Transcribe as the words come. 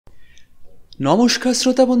নমস্কার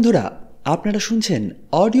শ্রোতা বন্ধুরা, আপনারা শুনছেন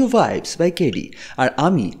অডিও ভাইবস বাই কেডি, আর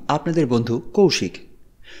আমি আপনাদের বন্ধু কৌশিক।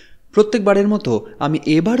 প্রত্যেকবারের মতো আমি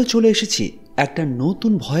এবারও চলে এসেছি একটা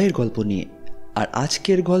নতুন ভয়ের গল্প নিয়ে। আর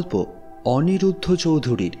আজকের গল্প অনিরুদ্ধ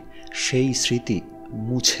চৌধুরীর সেই স্মৃতি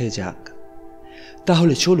মুছে যাক।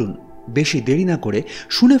 তাহলে চলুন বেশি দেরি না করে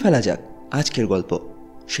শুনে ফেলা যাক আজকের গল্প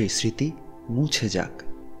সেই স্মৃতি মুছে যাক।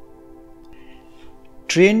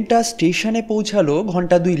 ট্রেনটা স্টেশনে পৌঁছালো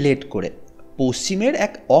ঘন্টা 2 লেট করে। পশ্চিমের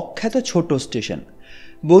এক অখ্যাত ছোট স্টেশন।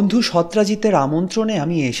 বন্ধু সত্রাজিতের আমন্ত্রণে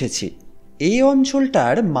আমি এসেছি। এই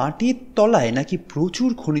অঞ্চলটার মাটির তলায় নাকি প্রচুর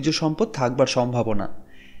খনিজ সম্পদ থাকবার সম্ভাবনা।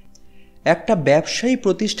 একটা ব্যবসায়ী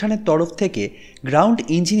প্রতিষ্ঠানের তরফ থেকে গ্রাউন্ড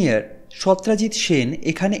ইঞ্জিনিয়ার সত্রাজিৎ সেন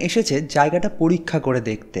এখানে এসেছে জায়গাটা পরীক্ষা করে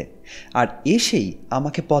দেখতে, আর এসেই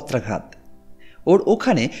আমাকে পত্রাঘাত। ওর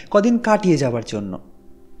ওখানে কদিন কাটিয়ে যাবার জন্য।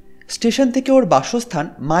 স্টেশন থেকে ওর বাসস্থান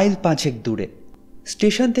মাইল 5 দূরে।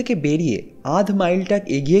 স্টেশন থেকে বেরিয়ে আধ মাইলটা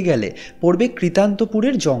এগিয়ে গেলে পড়বে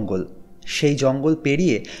কৃতান্তপুরের জঙ্গল। সেই জঙ্গল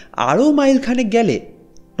পেরিয়ে আরও মাইলখানেক গেলে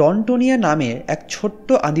টনটনিয়া নামের এক ছোট্ট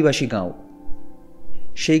আদিবাসী গাঁও।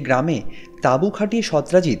 সেই গ্রামে তাঁবু খাটিয়ে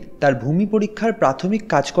সত্রাজিৎ তার ভূমি পরীক্ষার প্রাথমিক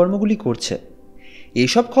কাজকর্মগুলি করছে।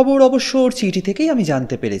 এসব খবর অবশ্য ওর চিঠি থেকেই আমি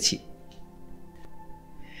জানতে পেরেছি।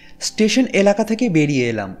 স্টেশন এলাকা থেকে বেরিয়ে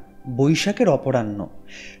এলাম। বৈশাখের অপরাহ্ন।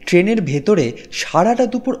 ট্রেনের ভেতরে সারাটা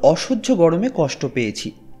দুপুর অসহ্য গরমে কষ্ট পেয়েছি।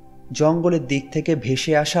 জঙ্গলের দিক থেকে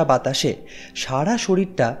ভেসে আসা বাতাসে সারা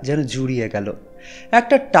শরীরটা যেন জুড়িয়ে গেল।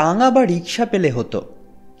 একটা টাঙা বা রিক্সা পেলে হতো,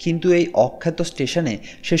 কিন্তু এই অখ্যাত স্টেশনে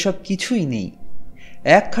সেসব কিছুই নেই।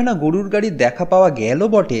 একখানা গরুর গাড়ির দেখা পাওয়া গেল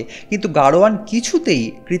বটে, কিন্তু গাড়োয়ান কিছুতেই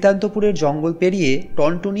কৃতান্তপুরের জঙ্গল পেরিয়ে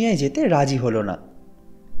টনটনিয়ায় যেতে রাজি হলো না।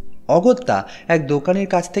 অগত্যা এক দোকানের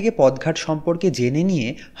কাছ থেকে পথঘাট সম্পর্কে জেনে নিয়ে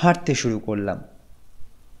হাঁটতে শুরু করলাম।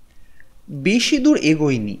 বেশি দূর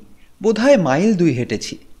এগোইনি, বোধহয় মাইল 2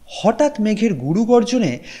 হেঁটেছি। হঠাৎ মেঘের গুরু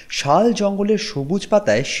গর্জনে শাল জঙ্গলের সবুজ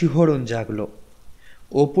পাতায় শিহরণ জাগল।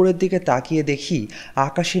 ওপরের দিকে তাকিয়ে দেখি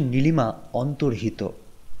আকাশের নীলিমা অন্তর্হিত।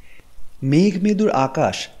 মেঘমেদুর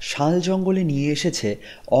আকাশ শাল জঙ্গলে নিয়ে এসেছে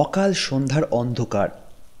অকাল সন্ধ্যার অন্ধকার।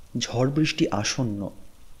 ঝড় বৃষ্টি আসন্ন।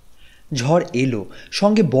 ঝড় এলো,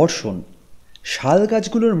 সঙ্গে বর্ষণ। শাল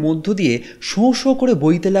গাছগুলোর মধ্য দিয়ে শোঁ শোঁ করে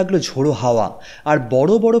বইতে লাগলো ঝোড়ো হাওয়া, আর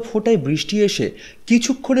বড় বড় ফোঁটায় বৃষ্টি এসে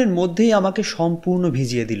কিছুক্ষণের মধ্যেই আমাকে সম্পূর্ণ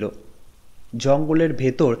ভিজিয়ে দিল। জঙ্গলের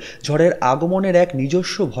ভেতর ঝড়ের আগমনের এক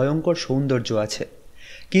নিজস্ব ভয়ঙ্কর সৌন্দর্য আছে,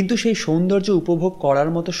 কিন্তু সেই সৌন্দর্য উপভোগ করার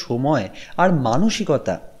মতো সময় আর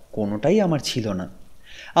মানসিকতা কোনোটাই আমার ছিল না।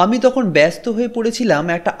 আমি তখন ব্যস্ত হয়ে পড়েছিলাম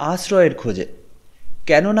একটা আশ্রয়ের খোঁজে,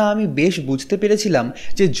 কেননা আমি বেশ বুঝতে পেরেছিলাম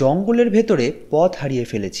যে জঙ্গলের ভেতরে পথ হারিয়ে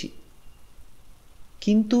ফেলেছি।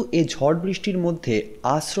 কিন্তু এ ঝড় বৃষ্টির মধ্যে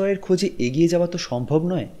আশ্রয়ের খোঁজে এগিয়ে যাওয়া তো সম্ভব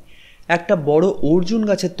নয়। একটা বড় অর্জুন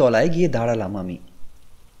গাছের তলায় গিয়ে দাঁড়ালাম আমি।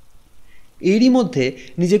 এরই মধ্যে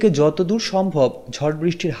নিজেকে যতদূর সম্ভব ঝড়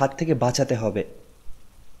বৃষ্টির হাত থেকে বাঁচাতে হবে।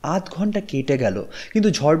 আধ ঘন্টা কেটে গেল, কিন্তু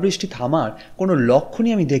ঝড় বৃষ্টি থামার কোনো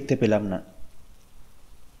লক্ষণই আমি দেখতে পেলাম না।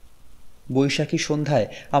 বৈশাখী সন্ধ্যায়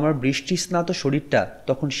আমার বৃষ্টি স্নাত শরীরটা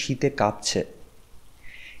তখন শীতে কাঁপছে।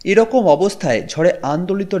 এরকম অবস্থায় ঝড়ে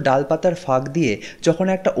আন্দোলিত ডালপাতার ফাঁক দিয়ে যখন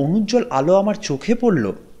একটা অনুজ্জ্বল আলো আমার চোখে পড়ল,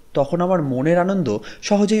 তখন আমার মনের আনন্দ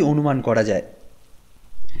সহজেই অনুমান করা যায়।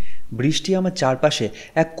 বৃষ্টি আমার চারপাশে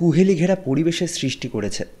এক কুহেলি ঘেরা পরিবেশের সৃষ্টি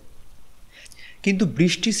করেছে, কিন্তু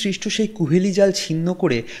বৃষ্টি সৃষ্ট সেই কুহেলি জাল ছিন্ন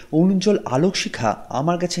করে অনুজ্জ্বল আলোকশিখা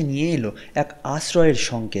আমার কাছে নিয়ে এলো এক আশ্রয়ের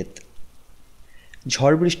সংকেত।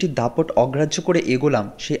 ঝড় বৃষ্টির দাপট অগ্রাহ্য করে এগোলাম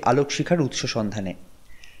সেই আলোকশিখার উৎস সন্ধানে।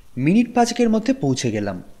 মিনিট 5 মধ্যে পৌঁছে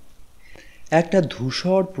গেলাম। একটা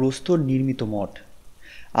ধূসর প্রস্তর নির্মিত মঠ।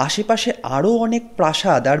 আশেপাশে আরও অনেক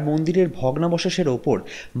প্রাসাদ আর মন্দিরের ভগ্নাবশেষের ওপর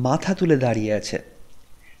মাথা তুলে দাঁড়িয়ে আছে।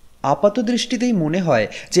 আপাত দৃষ্টিতেই মনে হয়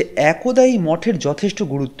যে একদা এই মঠের যথেষ্ট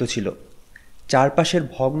গুরুত্ব ছিল। চারপাশের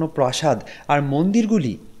ভগ্ন প্রাসাদ আর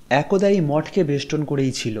মন্দিরগুলি একদা এই মঠকে বেষ্টন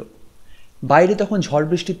করেই ছিল। বাইরে তখন ঝড়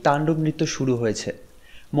বৃষ্টির তাণ্ডব নৃত্য শুরু হয়েছে।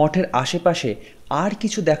 মঠের আশেপাশে আর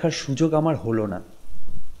কিছু দেখার সুযোগ আমার হলো না।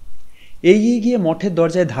 এগিয়ে গিয়ে মঠের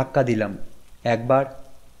দরজায় ধাক্কা দিলাম। 1 বার,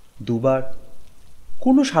 2 বার,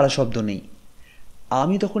 কোনো সাড়া শব্দ নেই।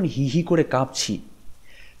 আমি তখন হি হি করে কাঁপছি।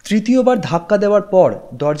 3য় বার ধাক্কা দেওয়ার পর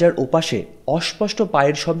দরজার ওপাশে অস্পষ্ট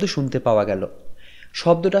পায়ের শব্দ শুনতে পাওয়া গেল।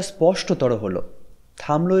 শব্দটা স্পষ্টতর হলো।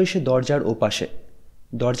 থামলো এসে দরজার ওপাশে।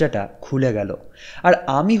 দরজাটা খুলে গেল, আর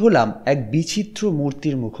আমি হলাম এক বিচিত্র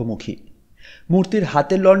মূর্তির মুখোমুখি। মূর্তির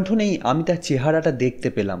হাতের লণ্ঠনেই আমি তার চেহারাটা দেখতে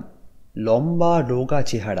পেলাম। লম্বা রোগা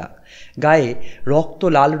চেহারা, গায়ে রক্ত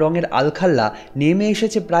লাল রঙের আলখাল্লা নেমে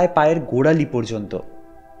এসেছে প্রায় পায়ের গোড়ালি পর্যন্ত।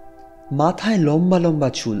 মাথায় লম্বা লম্বা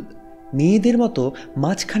চুল, মেয়েদের মতো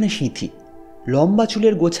মাঝখানে সিঁথি, লম্বা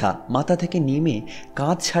চুলের গোছা মাথা থেকে নেমে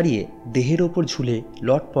কাঁধ ছাড়িয়ে দেহের ওপর ঝুলে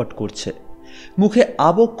লটপট করছে। মুখে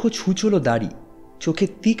আবক্ষ ছুচলো দাড়ি, চোখে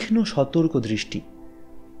তীক্ষ্ণ সতর্ক দৃষ্টি।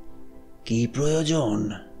 কি প্রয়োজন?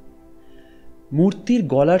 মূর্তির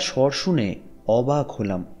গলার স্বর শুনে অবাক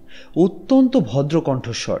হলাম। অত্যন্ত ভদ্র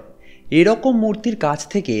কণ্ঠস্বর। এরকম মূর্তির কাছ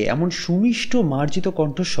থেকে এমন সুমিষ্ট মার্জিত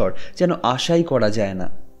কণ্ঠস্বর যেন আশাই করা যায় না।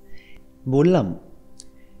 বললাম,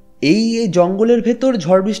 এই জঙ্গলের ভেতর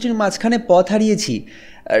ঝড় বৃষ্টির মাঝখানে পথ হারিয়েছি,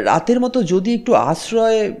 রাতের মতো যদি একটু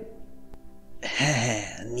আশ্রয়। হ্যাঁ হ্যাঁ,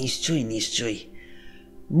 নিশ্চয়ই নিশ্চয়ই।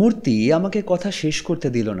 মূর্তি আমাকে কথা শেষ করতে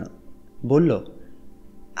দিল না। বলল,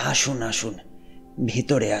 আসুন আসুন,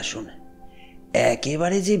 ভেতরে আসুন,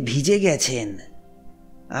 একেবারে যে ভিজে গেছেন,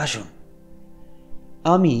 আসুন।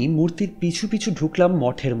 আমি মূর্তির পিছু পিছু ঢুকলাম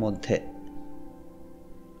মঠের মধ্যে।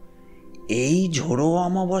 এই ঝোড়ো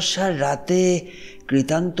অমাবস্যার রাতে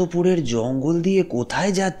কৃতান্তপুরের জঙ্গল দিয়ে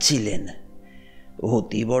কোথায় যাচ্ছিলেন?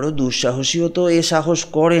 অতি বড় দুঃসাহসীও তো এ সাহস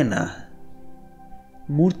করে না।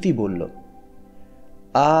 মূর্তি বলল,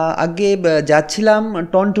 আগে যাচ্ছিলাম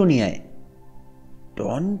টনটনিয়ায়।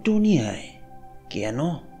 টনটনিয়ায় কেন?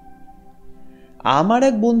 আমার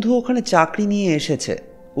এক বন্ধু ওখানে চাকরি নিয়ে এসেছে,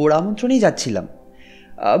 ওর আমন্ত্রণেই যাচ্ছিলাম।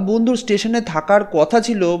 বন্ধুর স্টেশনে থাকার কথা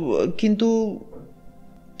ছিল, কিন্তু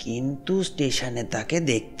কিন্তু স্টেশনে তাকে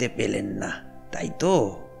দেখতে পেলেন না, তাই তো?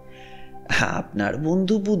 আপনার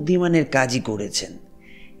বন্ধু বুদ্ধিমানের কাজই করেছেন।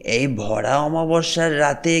 এই ভরা অমাবস্যার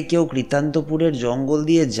রাতে কেউ কৃতান্তপুরের জঙ্গল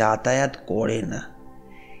দিয়ে যাতায়াত করে না।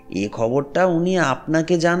 এ খবরটা উনি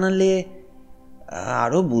আপনাকে জানালে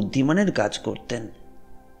আরও বুদ্ধিমানের কাজ করতেন।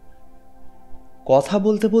 কথা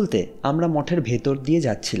বলতে বলতে আমরা মঠের ভেতর দিয়ে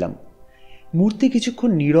যাচ্ছিলাম। মূর্তি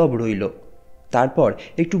কিছুক্ষণ নীরব রইল, তারপর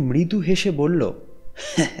একটু মৃদু হেসে বলল,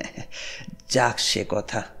 যাক সে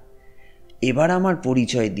কথা। এবার আমার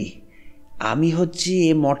পরিচয় দিই। আমি হচ্ছি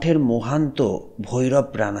এ মঠের মহান্ত ভৈরব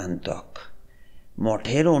প্রাণান্তক।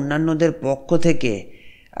 মঠের অন্যান্যদের পক্ষ থেকে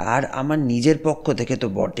আর আমার নিজের পক্ষ থেকে তো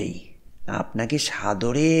বটেই আপনাকে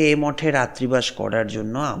সাদরে এ মঠে রাত্রিবাস করার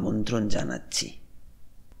জন্য আমন্ত্রণ জানাচ্ছি।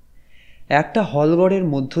 একটা হলঘরের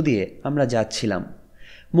মধ্য দিয়ে আমরা যাচ্ছিলাম।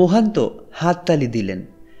 মহান্ত হাততালি দিলেন।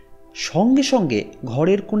 সঙ্গে সঙ্গে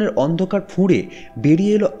ঘরের কোণের অন্ধকার ফুঁড়ে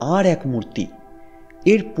বেরিয়ে এলো আর এক মূর্তি।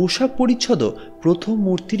 এর পোশাক পরিচ্ছদও প্রথম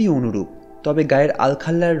মূর্তিরই অনুরূপ, তবে গায়ের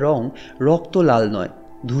আলখাল্লার রং রক্ত লাল নয়,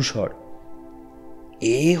 ধূসর।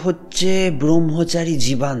 এ হচ্ছে ব্রহ্মচারী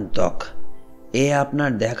জীবান্তক। এ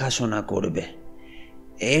আপনার দেখাশোনা করবে।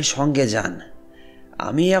 এর সঙ্গে যান।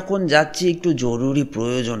 আমি এখন যাচ্ছি, একটু জরুরি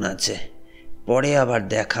প্রয়োজন আছে, পরে আবার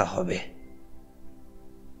দেখা হবে।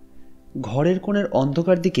 ঘরের কোণের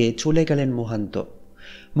অন্ধকার দিকে চলে গেলেন মহান্ত।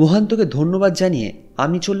 মহান্তকে ধন্যবাদ জানিয়ে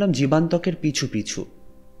আমি চললাম জীবান্তকের পিছু পিছু।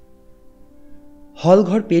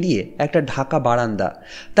 হলঘর পেরিয়ে একটা ঢাকা বারান্দা,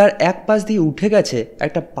 তার এক পাশ দিয়ে উঠে গেছে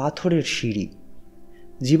একটা পাথরের সিঁড়ি।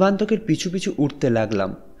 জীবান্তকের পিছু পিছু উঠতে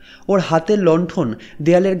লাগলাম। ওর হাতের লণ্ঠন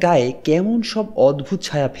দেয়ালের গায়ে কেমন সব অদ্ভুত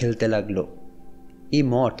ছায়া ফেলতে লাগলো। এই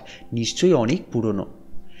মঠ নিশ্চয়ই অনেক পুরনো।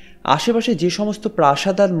 আশেপাশে যে সমস্ত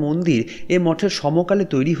প্রাসাদ আর মন্দির এ মঠের সমকালে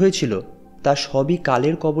তৈরি হয়েছিল, তা সবই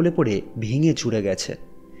কালের কবলে পড়ে ভেঙে চুরে গেছে।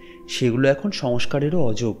 সেগুলো এখন সংস্কারেরও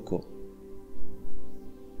অযোগ্য।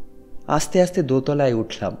 আস্তে আস্তে দোতলায়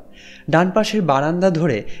উঠলাম। ডান পাশের বারান্দা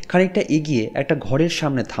ধরে খানিকটা এগিয়ে একটা ঘরের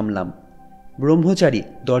সামনে থামলাম। ব্রহ্মচারী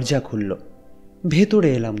দরজা খুলল। ভেতরে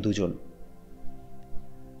এলাম দুজন।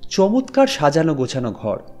 চমৎকার সাজানো গোছানো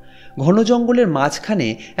ঘর। ঘন জঙ্গলের মাঝখানে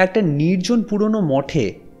একটা নির্জন পুরনো মঠে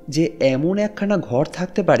যে এমন একখানা ঘর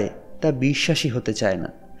থাকতে পারে তা বিশ্বাসই হতে চায় না।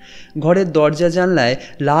 ঘরের দরজা জানলায়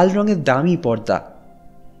লাল রঙের দামি পর্দা।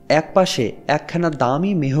 এক পাশে একখানা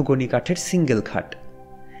দামি মেহগনি কাঠের সিঙ্গেল খাট।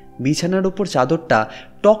 বিছানার ওপর চাদরটা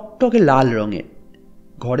টকটকে লাল রঙের।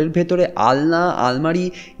 ঘরের ভেতরে আলনা, আলমারি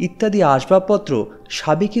ইত্যাদি আসবাবপত্র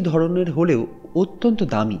সাবেকি ধরনের হলেও অত্যন্ত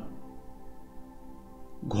দামি।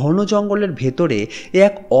 ঘন জঙ্গলের ভেতরে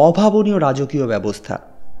এক অভাবনীয় রাজকীয় ব্যবস্থা।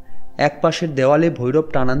 এক পাশের দেওয়ালে ভৈরব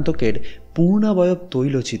প্রাণান্তকের পূর্ণাবয়ব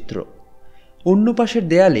তৈলচিত্র, অন্য পাশের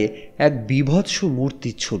দেয়ালে এক বীভৎস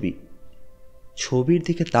মূর্তির ছবি। ছবির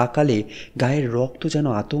দিকে তাকালে গায়ের রক্ত যেন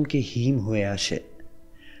আতঙ্কে হিম হয়ে আসে।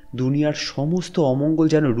 দুনিয়ার সমস্ত অমঙ্গল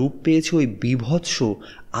যেন রূপ পেয়েছে ওই বীভৎস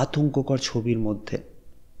আতঙ্ককর ছবির মধ্যে।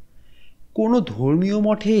 কোনো ধর্মীয়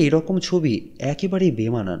মঠে এরকম ছবি একেবারেই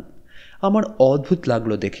বেমানান। আমার অদ্ভুত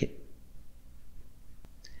লাগলো দেখে।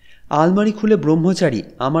 আলমারি খুলে ব্রহ্মচারী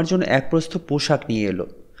আমার জন্য এক প্রস্থ পোশাক নিয়ে এলো।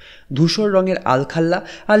 ধূসর রঙের আলখাল্লা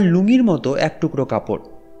আর লুঙ্গির মতো এক টুকরো কাপড়।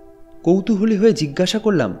 কৌতূহলী হয়ে জিজ্ঞাসা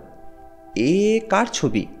করলাম, এ কার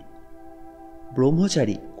ছবি?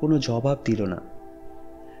 ব্রহ্মচারী কোনো জবাব দিল না।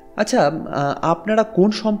 আচ্ছা, আপনারা কোন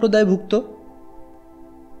সম্প্রদায়ভুক্ত?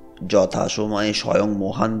 যথাসময়ে স্বয়ং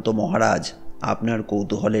মহান্ত মহারাজ আপনার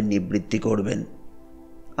কৌতূহলের নিবৃত্তি করবেন।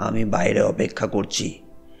 আমি বাইরে অপেক্ষা করছি।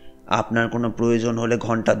 আপনার কোনো প্রয়োজন হলে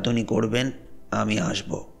ঘণ্টাধ্বনি করবেন, আমি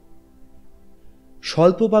আসব।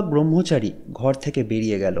 স্বল্পবাক ব্রহ্মচারী ঘর থেকে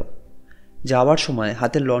বেরিয়ে গেল। যাওয়ার সময়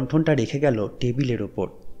হাতের লণ্ঠনটা রেখে গেল টেবিলের ওপর।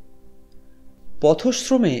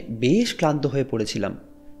 পথশ্রমে বেশ ক্লান্ত হয়ে পড়েছিলাম।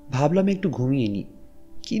 ভাবলাম একটু ঘুমিয়ে নিই,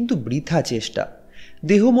 কিন্তু বৃথা চেষ্টা।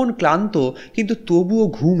 দেহ মন ক্লান্ত, কিন্তু তবুও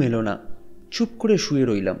ঘুম এলো না। চুপ করে শুয়ে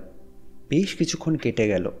রইলাম। বেশ কিছুক্ষণ কেটে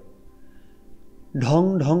গেল। ঢং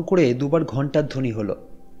ঢং করে দুবার ঘণ্টার ধ্বনি হলো।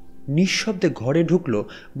 নিঃশব্দে ঘরে ঢুকল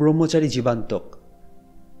ব্রহ্মচারী জীবান্তক।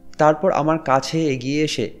 তারপর আমার কাছে এগিয়ে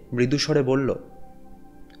এসে মৃদুস্বরে বলল,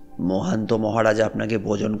 মহান্ত মহারাজ আপনাকে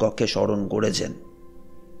ভোজন কক্ষে স্মরণ করেছেন।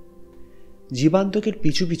 জীবান্তকের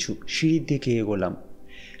পিছু পিছু সিঁড়ির দিকে এগোলাম।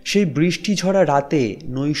 সেই বৃষ্টি ঝরা রাতে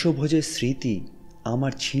নৈশভোজের স্মৃতি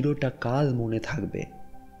আমার চিরটা কাল মনে থাকবে।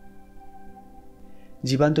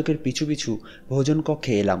 জীবান্তকের পিছু পিছু ভোজন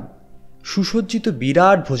কক্ষে এলাম। সুসজ্জিত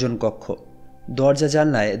বিরাট ভোজন কক্ষ। দরজা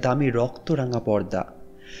জানলায় দামি রক্তরাঙা পর্দা।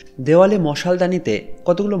 দেওয়ালে মশালদানিতে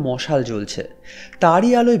কতগুলো মশাল জ্বলছে।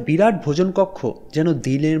 তারই আলোয় বিরাট ভোজন কক্ষ যেন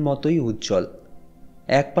দিনের মতোই উজ্জ্বল।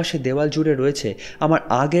 একপাশে দেওয়াল জুড়ে রয়েছে আমার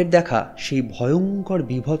আগের দেখা সেই ভয়ঙ্কর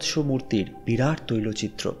বীভৎস মূর্তির বিরাট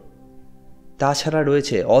তৈলচিত্র। তাছাড়া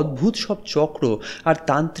রয়েছে অদ্ভুত সব চক্র আর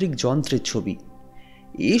তান্ত্রিক যন্ত্রের ছবি।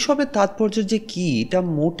 এসবের তাৎপর্য যে কী তা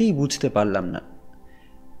মোটেই বুঝতে পারলাম না।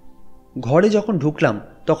 ঘরে যখন ঢুকলাম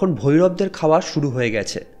তখন ভৈরবদের খাওয়া শুরু হয়ে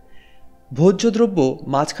গেছে। ভোজ্যদ্রব্য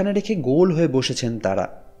মাঝখানে রেখে গোল হয়ে বসেছেন তারা।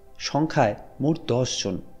 সংখ্যায় মোট 10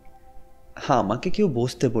 জন। আমাকে কেউ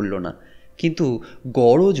বসতে বলল না, কিন্তু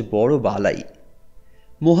গরজ বড় বালাই।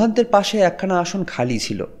 মহান্তের পাশে একখানা আসন খালি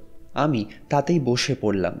ছিল। আমি তাতেই বসে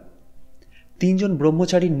পড়লাম। 3 জন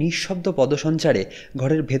ব্রহ্মচারীর নিঃশব্দ পদসঞ্চারে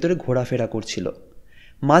ঘরের ভেতরে ঘোরাফেরা করছিল।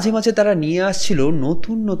 মাঝে মাঝে তারা নিয়ে আসছিল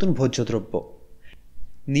নতুন নতুন ভোজ্যদ্রব্য।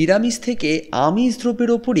 নিরামিষ থেকে আমিষ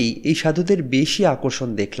দ্রব্যের ওপরই এই সাধুদের বেশি আকর্ষণ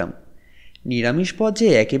দেখলাম। নিরামিষ পদ যে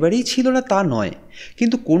একেবারেই ছিল না তা নয়,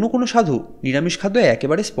 কিন্তু কোনো কোনো সাধু নিরামিষ খাদ্য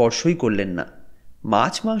একেবারে স্পর্শই করলেন না।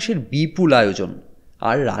 মাছ মাংসের বিপুল আয়োজন,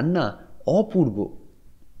 আর রান্না অপূর্ব।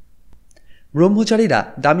 ব্রহ্মচারীরা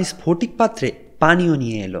দামি স্ফটিক পাত্রে পানীয়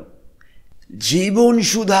নিয়ে এলো। জীবন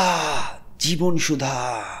সুধা, জীবন সুধা।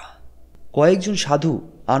 কয়েকজন সাধু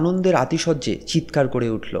আনন্দের আতিশয্যে চিৎকার করে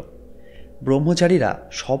উঠল। ব্রহ্মচারীরা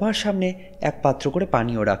সবার সামনে এক পাত্র করে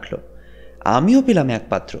পানীয় রাখল। আমিও পেলাম এক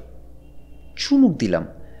পাত্র। চুমুক দিলাম।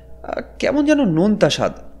 কেমন যেন নোনতা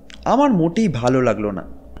স্বাদ। আমার মোটেই ভালো লাগলো না।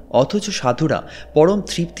 অথচ সাধুরা পরম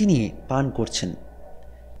তৃপ্তি নিয়ে পান করছেন।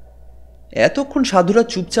 এতক্ষণ সাধুরা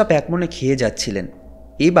চুপচাপ একমনে খেয়ে যাচ্ছিলেন।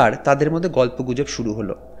 এবার তাদের মধ্যে গল্পগুজব শুরু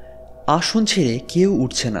হলো। আসন ছেড়ে কেউ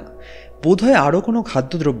উঠছে না। বোধহয় আরও কোনো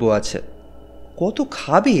খাদ্যদ্রব্য আছে। কত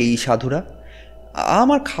খাবে এই সাধুরা?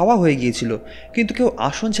 আমার খাওয়া হয়ে গিয়েছিল, কিন্তু কেউ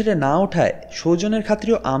আসন ছেড়ে না ওঠায় সৌজনের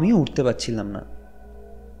খাতিরেও আমিও উঠতে পারছিলাম না।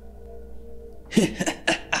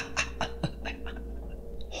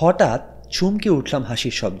 হঠাৎ চমকে উঠলাম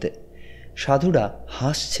হাসির শব্দে। সাধুরা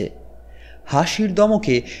হাসছে। হাসির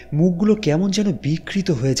দমকে মুখগুলো কেমন যেন বিকৃত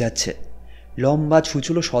হয়ে যাচ্ছে। লম্বা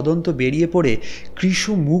ছুচুলো সদন্ত বেরিয়ে পড়ে কৃশ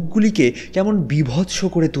মুখগুলিকে কেমন বিভৎস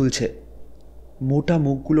করে তুলছে। মোটা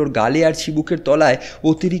মুখগুলোর গালে আর চিবুকের তলায়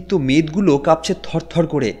অতিরিক্ত মেদগুলো কাঁপছে থরথর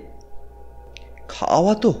করে।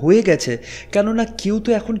 খাওয়া তো হয়ে গেছে, কেননা কেউ তো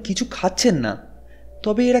এখন কিছু খাচ্ছেন না।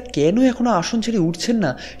 তবে এরা কেন এখনো আসন ছেড়ে উঠছেন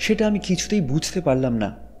না সেটা আমি কিছুতেই বুঝতে পারলাম না।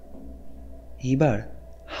 এবার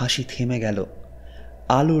হাসি থেমে গেল।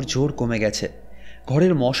 আলোর জোর কমে গেছে।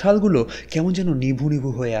 ঘরের মশালগুলো কেমন যেন নিভু নিভু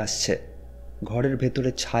হয়ে আসছে। ঘরের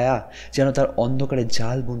ভেতরের ছায়া যেন তার অন্ধকারে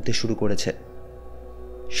জাল বুনতে শুরু করেছে।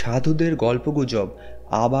 সাধুদের গল্পগুজব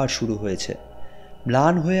আবার শুরু হয়েছে।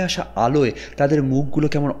 ম্লান হয়ে আসা আলোয় তাদের মুখগুলো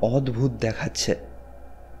কেমন অদ্ভুত দেখাচ্ছে।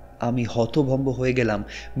 আমি হতভম্ব হয়ে গেলাম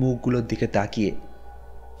মুখগুলোর দিকে তাকিয়ে।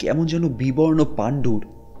 কেমন যেন বিবর্ণ পাণ্ডুর।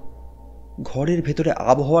 ঘরের ভেতরে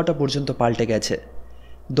আবহাওয়াটা পর্যন্ত পাল্টে গেছে।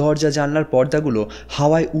 দরজা জানলার পর্দাগুলো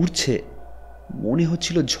হাওয়ায় উড়ছে। মনে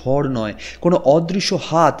হচ্ছিল ঝড় নয়, কোনো অদৃশ্য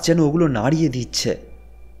হাত যেন ওগুলো নাড়িয়ে দিচ্ছে।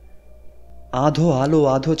 আধো আলো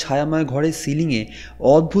আধো ছায়াময় ঘরের সিলিংয়ে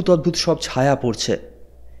অদ্ভুত অদ্ভুত সব ছায়া পড়ছে।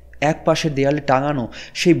 এক পাশের দেয়ালে টাঙানো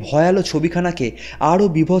সেই ভয়ালো ছবিখানাকে আরও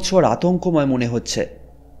বিভৎস আর আতঙ্কময় মনে হচ্ছে।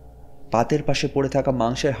 পাতের পাশে পড়ে থাকা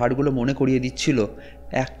মাংসের হাড়গুলো মনে করিয়ে দিচ্ছিল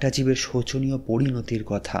একটা জীবের শোচনীয় পরিণতির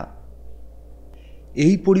কথা।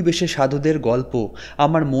 এই পরিবেশে সাধুদের গল্প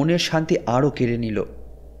আমার মনের শান্তি আরও কেড়ে নিল।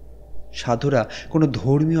 সাধুরা কোনো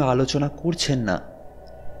ধর্মীয় আলোচনা করছেন না।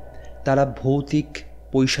 তারা ভৌতিক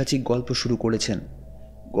পৈশাচিক গল্প শুরু করেছেন।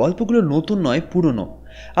 গল্পগুলো নতুন নয়, পুরনো।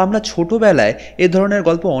 আমরা ছোটবেলায় এ ধরনের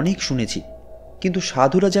গল্প অনেক শুনেছি, কিন্তু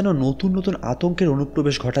সাধুরা যেন নতুন নতুন আতঙ্কের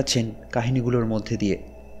অনুপ্রবেশ ঘটাচ্ছেন কাহিনীগুলোর মধ্যে দিয়ে।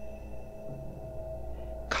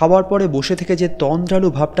 খাওয়ার পরে বসে থেকে যে তন্দ্রালু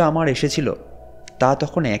ভাবটা আমার এসেছিল তা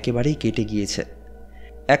তখন একেবারেই কেটে গিয়েছে।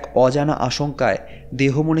 এক অজানা আশঙ্কায়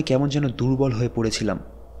দেহ মনে কেমন যেন দুর্বল হয়ে পড়েছিলাম।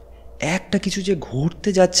 একটা কিছু যে ঘটতে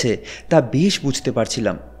যাচ্ছে তা বেশ বুঝতে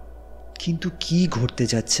পারছিলাম, কিন্তু কি ঘটতে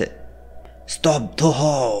যাচ্ছে? স্তব্ধ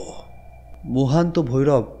হও। মোহান্ত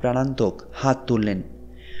ভৈরব প্রাণান্তক হাত তুললেন।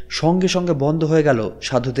 সঙ্গে সঙ্গে বন্ধ হয়ে গেল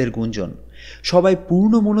সাধুদের গুঞ্জন। সবাই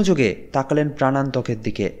পূর্ণ মনোযোগে তাকালেন প্রাণান্তকের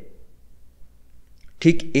দিকে।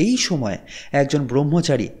 ঠিক এই সময় একজন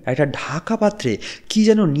ব্রহ্মচারী একটা ঢাকা পাত্রে কি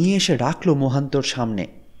যেন নিয়ে এসে রাখল মোহান্তর সামনে।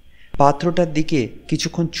 পাত্রটার দিকে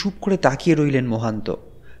কিছুক্ষণ চুপ করে তাকিয়ে রইলেন মোহান্ত।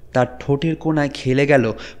 তার ঠোঁটের কোণায় খেলে গেল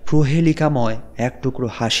প্রহেলিকাময় এক টুকরো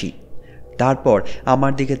হাসি। তারপর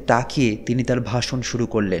আমার দিকে তাকিয়ে তিনি তার ভাষণ শুরু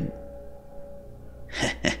করলেন।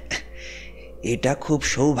 এটা খুব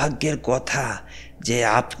সৌভাগ্যের কথা যে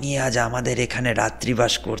আপনি আজ আমাদের এখানে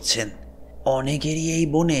রাত্রিবাস করছেন। অনেকেরই এই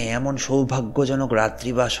বনে এমন সৌভাগ্যজনক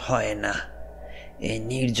রাত্রিবাস হয় না। এই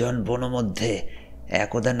নির্জন বন মধ্যে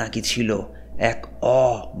একদা নাকি ছিল এক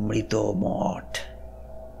অমৃত মঠ।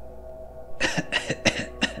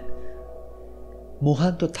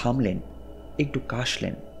 মোহান্ত থামলেন, একটু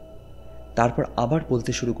কাশলেন, তারপর আবার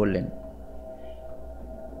বলতে শুরু করলেন।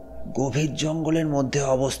 গভীর জঙ্গলের মধ্যে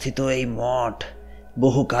অবস্থিত এই মঠ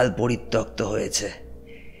বহুকাল পরিত্যক্ত হয়েছে।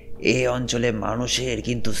 এই অঞ্চলে মানুষের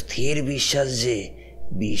কিন্তু স্থির বিশ্বাস যে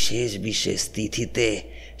বিশেষ বিশেষ তিথিতে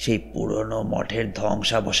সেই পুরনো মঠের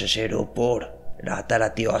ধ্বংসাবশেষের ওপর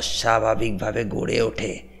রাতারাতি অস্বাভাবিকভাবে গড়ে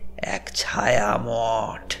ওঠে এক ছায়া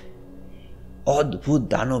মঠ, অদ্ভুত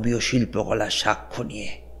দানবীয় শিল্পকলার সাক্ষ্য নিয়ে।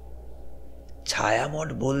 ছায়ামঠ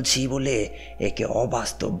বলছি বলে একে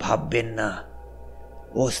অবাস্তব ভাববেন না।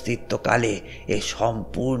 অস্তিত্বকালে এ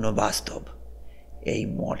সম্পূর্ণ বাস্তব। এই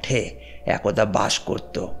মঠে একদা বাস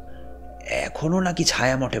করত, এখনো নাকি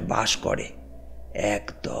ছায়ামঠে বাস করে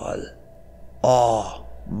একদল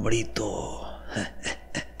অমৃত।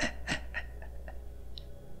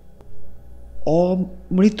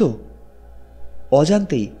 অমৃত?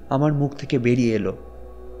 অজান্তেই আমার মুখ থেকে বেরিয়ে এলো।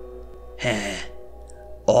 হ্যাঁ,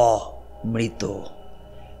 অমৃত।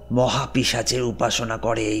 মহাপিশাচের উপাসনা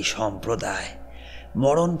করে এই সম্প্রদায়।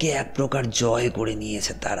 মরণকে এক প্রকার জয় করে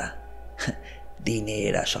নিয়েছে তারা। দিনে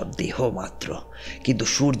এরা সব দেহ মাত্র, কিন্তু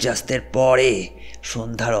সূর্যাস্তের পরে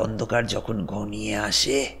সন্ধ্যার অন্ধকার যখন ঘনিয়ে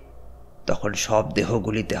আসে তখন সব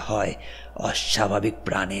দেহগুলিতে হয় অস্বাভাবিক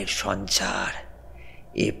প্রাণের সঞ্চার।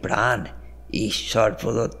 এ প্রাণ ঈশ্বর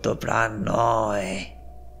প্রদত্ত প্রাণ নয়,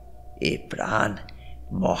 এ প্রাণ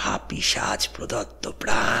মহাপিশাচ প্রদত্ত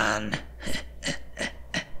প্রাণ।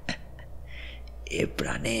 এ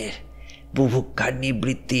প্রাণের বুভুক্ষার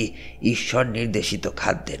নিবৃত্তি ঈশ্বর নির্দেশিত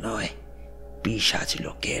খাদ্যে নয়, পিশাচ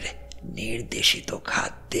লোকের নির্দেশিত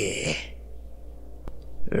খাদ্যে।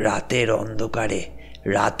 রাতের অন্ধকারে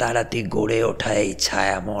রাতারাতি গড়ে ওঠা এই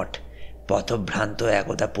ছায়ামঠ পথভ্রান্ত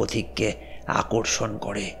একদা পথিককে আকর্ষণ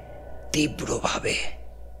করে তীব্রভাবে।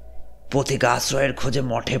 পথিক আশ্রয়ের খোঁজে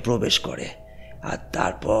মঠে প্রবেশ করে, আর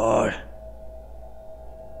তারপর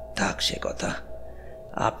থাক সে কথা।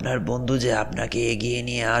 আপনার বন্ধু যে আপনাকে এগিয়ে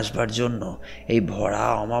নিয়ে আসবার জন্য এই ভরা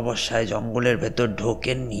অমাবস্যায় জঙ্গলের ভেতর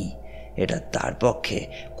ঢোকেননি, এটা তার পক্ষে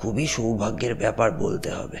খুবই সৌভাগ্যের ব্যাপার বলতে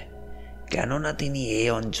হবে। কেননা তিনি এই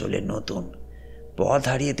অঞ্চলে নতুন। পথ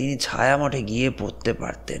হারিয়ে তিনি ছায়ামঠে গিয়ে পড়তে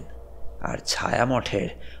পারতেন, আর ছায়ামঠের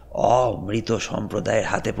অমৃত সম্প্রদায়ের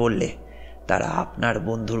হাতে পড়লে তারা আপনার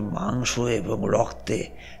বন্ধুর মাংস এবং রক্তে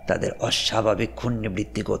তাদের অস্বাভাবিক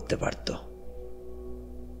ক্ষুণ্ণবৃত্তি করতে পারত।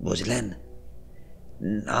 বুঝলেন?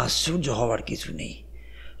 আশ্চর্য হওয়ার কিছু নেই।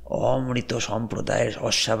 অমৃত সম্প্রদায়ের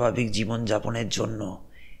অস্বাভাবিক জীবনযাপনের জন্য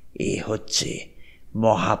এ হচ্ছে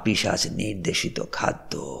মহাপিশাচ নির্দেশিত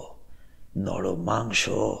খাদ্য, নর মাংস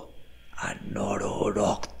আর নর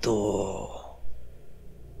রক্ত।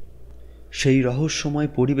 সেই রহস্যময়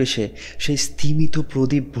পরিবেশে, সেই স্তিমিত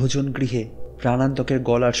প্রদীপ ভোজন গৃহে প্রাণান্তকের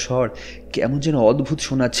গলার স্বর কেমন যেন অদ্ভুত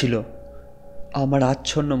শোনাচ্ছিল। আমার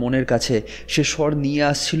আচ্ছন্ন মনের কাছে সে স্বর নিয়ে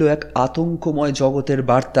আসছিল এক আতঙ্কময় জগতের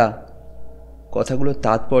বার্তা। কথাগুলোর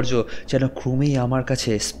তাৎপর্য যেন ক্রমেই আমার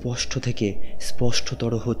কাছে স্পষ্ট থেকে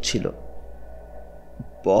স্পষ্টতর হচ্ছিল।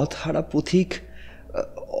 পথহারা পথিক,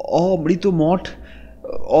 অমৃত মঠ,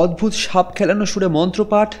 অদ্ভুত সাপ খেলানো সুরে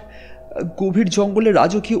মন্ত্রপাঠ, গভীর জঙ্গলে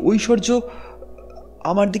রাজকীয় ঐশ্বর্য,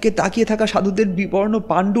 আমার দিকে তাকিয়ে থাকা সাধুদের বিবর্ণ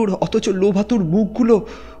পাণ্ডুর অথচ লোভাতুর মুখগুলো।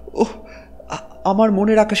 ওহ, আমার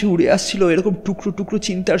মনের আকাশে উড়ে আসছিল এরকম টুকরো টুকরো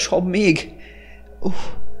চিন্তার সব মেঘ। ওহ,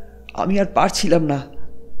 আমি আর পারছিলাম না।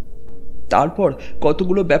 তারপর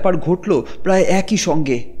কতগুলো ব্যাপার ঘটল প্রায় একই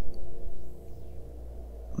সঙ্গে।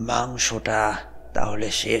 মাংসটা তাহলে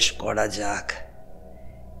শেষ করা যাক।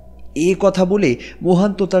 এ কথা বলে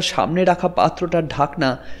মোহান্ত তার সামনে রাখা পাত্রটার ঢাকনা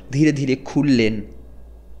ধীরে ধীরে খুললেন,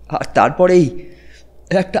 আর তারপরেই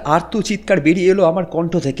একটা আর্তচিৎকার বেরিয়ে এলো আমার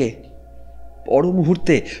কণ্ঠ থেকে। পর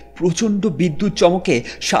মুহূর্তে প্রচণ্ড বিদ্যুৎ চমকে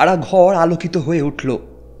সারা ঘর আলোকিত হয়ে উঠল।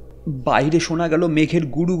 বাইরে শোনা গেল মেঘের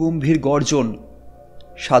গুরু গম্ভীর গর্জন।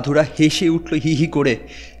 সাধুরা হেসে উঠল হি হি করে।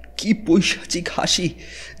 কি পৈশাচিক হাসি!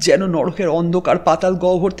 যেন নরকের অন্ধকার পাতাল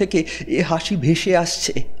গহ্বর থেকে এ হাসি ভেসে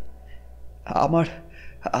আসছে।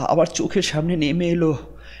 আমার চোখের সামনে নেমে এলো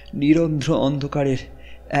নিরন্ধ্র অন্ধকারের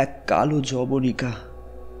এক কালো জবনিকা।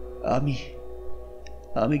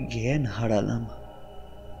 আমি জ্ঞান হারালাম।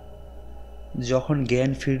 যখন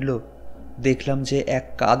জ্ঞান ফিরল, দেখলাম যে এক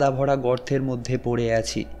কাদা ভরা গর্তের মধ্যে পড়ে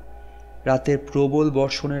আছি। রাতের প্রবল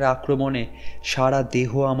বর্ষণের আক্রমণে সারা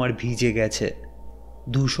দেহ আমার ভিজে গেছে।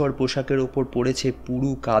 ধূসর পোশাকের ওপর পড়েছে পুরু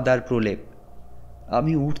কাদার প্রলেপ।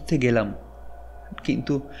 আমি উঠতে গেলাম,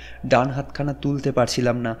 কিন্তু ডান হাতখানা তুলতে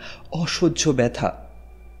পারছিলাম না। অসহ্য ব্যথা।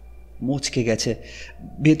 মচকে গেছে,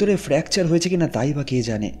 ভেতরে ফ্র্যাকচার হয়েছে কিনা তাই বা কে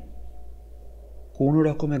জানে। কোনো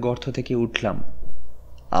রকমে গর্ত থেকে উঠলাম।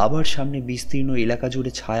 আবার সামনে বিস্তীর্ণ এলাকা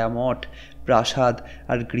জুড়ে ছায়ামঠ, প্রাসাদ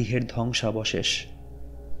আর গৃহের ধ্বংসাবশেষ।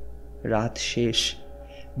 রাত শেষ,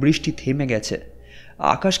 বৃষ্টি থেমে গেছে।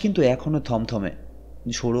 আকাশ কিন্তু এখনো থমথমে,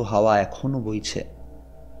 ঝোড়ো হাওয়া এখনো বইছে।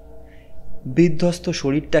 বিধ্বস্ত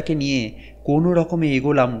শরীরটাকে নিয়ে কোনো রকমে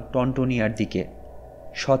এগোলাম টনটনিয়ার দিকে।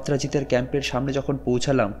 সত্রাজিতের ক্যাম্পের সামনে যখন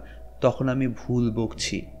পৌঁছালাম, তখন আমি ভুল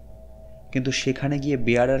বকছি, কিন্তু সেখানে গিয়ে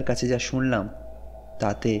বেয়ারার কাছে যা শুনলাম,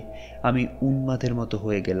 তাতে আমি উন্মাদের মতো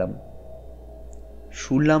হয়ে গেলাম।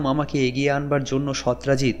 শুনলাম আমাকে এগিয়ে আনবার জন্য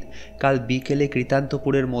সত্রাজিৎ কাল বিকেলে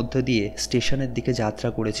কৃতান্তপুরের মধ্য দিয়ে স্টেশনের দিকে যাত্রা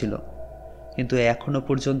করেছিল, কিন্তু এখনো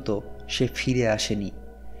পর্যন্ত সে ফিরে আসেনি।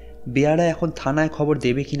 বেয়ারা এখন থানায় খবর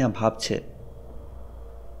দেবে কিনা ভাবছে।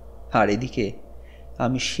 আর এদিকে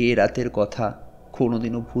আমি সে রাতের কথা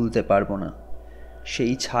কোনোদিনও ভুলতে পারবো না।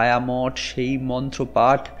 সেই ছায়ামঠ, সেই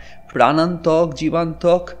মন্ত্রপাঠ, প্রাণান্তক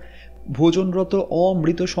জীবান্তক, ভোজনরত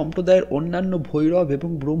অমৃত সম্প্রদায়ের অন্যান্য ভৈরব এবং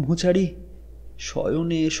ব্রহ্মচারী,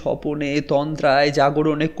 শয়নে স্বপনে তন্দ্রায়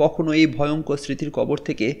জাগরণে কখনো এই ভয়ঙ্কর স্মৃতির কবর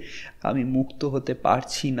থেকে আমি মুক্ত হতে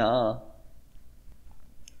পারছি না।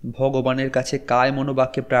 ভগবানের কাছে কায়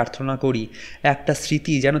মনোবাক্যে প্রার্থনা করি একটা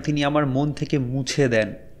স্মৃতি যেন তিনি আমার মন থেকে মুছে দেন,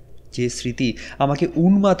 যে স্মৃতি আমাকে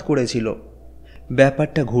উন্মাদ করেছিল।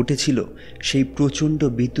 ব্যাপারটা ঘটেছিল সেই প্রচণ্ড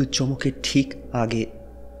বিদ্যুৎ চমকের ঠিক আগে।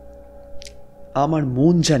 আমার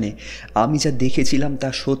মন জানে আমি যা দেখেছিলাম তা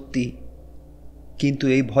সত্যি, কিন্তু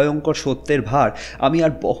এই ভয়ঙ্কর সত্যের ভার আমি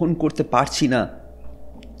আর বহন করতে পারছি না।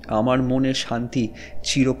 আমার মনের শান্তি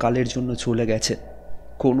চিরকালের জন্য চলে গেছে,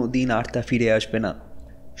 কোনো দিন আর তা ফিরে আসবে না।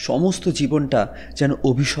 সমস্ত জীবনটা যেন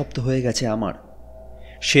অভিশপ্ত হয়ে গেছে আমার।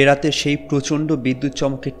 সে রাতে সেই প্রচণ্ড বিদ্যুৎ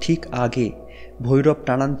চমকের ঠিক আগে ভৈরব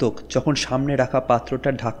টানান্তক যখন সামনে রাখা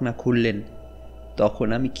পাত্রটার ঢাকনা খুললেন, তখন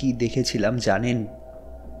আমি কি দেখেছিলাম জানেন?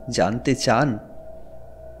 জানতে চান?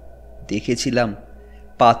 দেখেছিলাম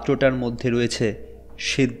পাত্রটার মধ্যে রয়েছে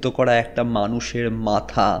সেদ্ধ করা একটা মানুষের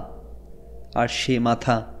মাথা, আর সে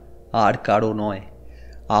মাথা আর কারো নয়,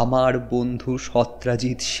 আমার বন্ধু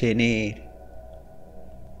সত্রাজিৎ সেনের।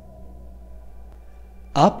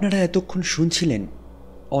 আপনারা এতক্ষণ শুনছিলেন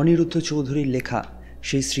অনিরুদ্ধ চৌধুরীর লেখা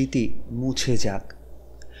সেই স্মৃতি মুছে যাক।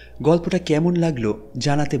 গল্পটা কেমন লাগলো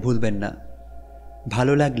জানাতে ভুলবেন না।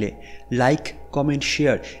 ভালো লাগলে লাইক, কমেন্ট,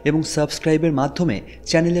 শেয়ার এবং সাবস্ক্রাইবের মাধ্যমে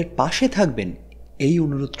চ্যানেলের পাশে থাকবেন, এই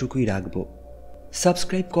অনুরোধটুকুই রাখব।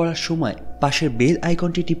 সাবস্ক্রাইব করার সময় পাশের বেল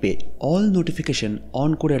আইকনটি টিপে অল নোটিফিকেশন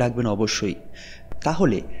অন করে রাখবেন অবশ্যই।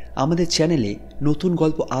 তাহলে আমাদের চ্যানেলে নতুন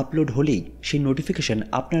গল্প আপলোড হলেই সেই নোটিফিকেশন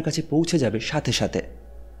আপনার কাছে পৌঁছে যাবে সাথে সাথে।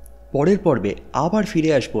 পরের পর্বে আবার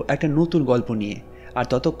ফিরে আসবো একটা নতুন গল্প নিয়ে। আর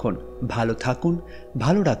ততক্ষণ ভালো থাকুন,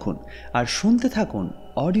 ভালো রাখুন আর শুনতে থাকুন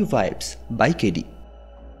অডিও ভাইবস বাই কেডি।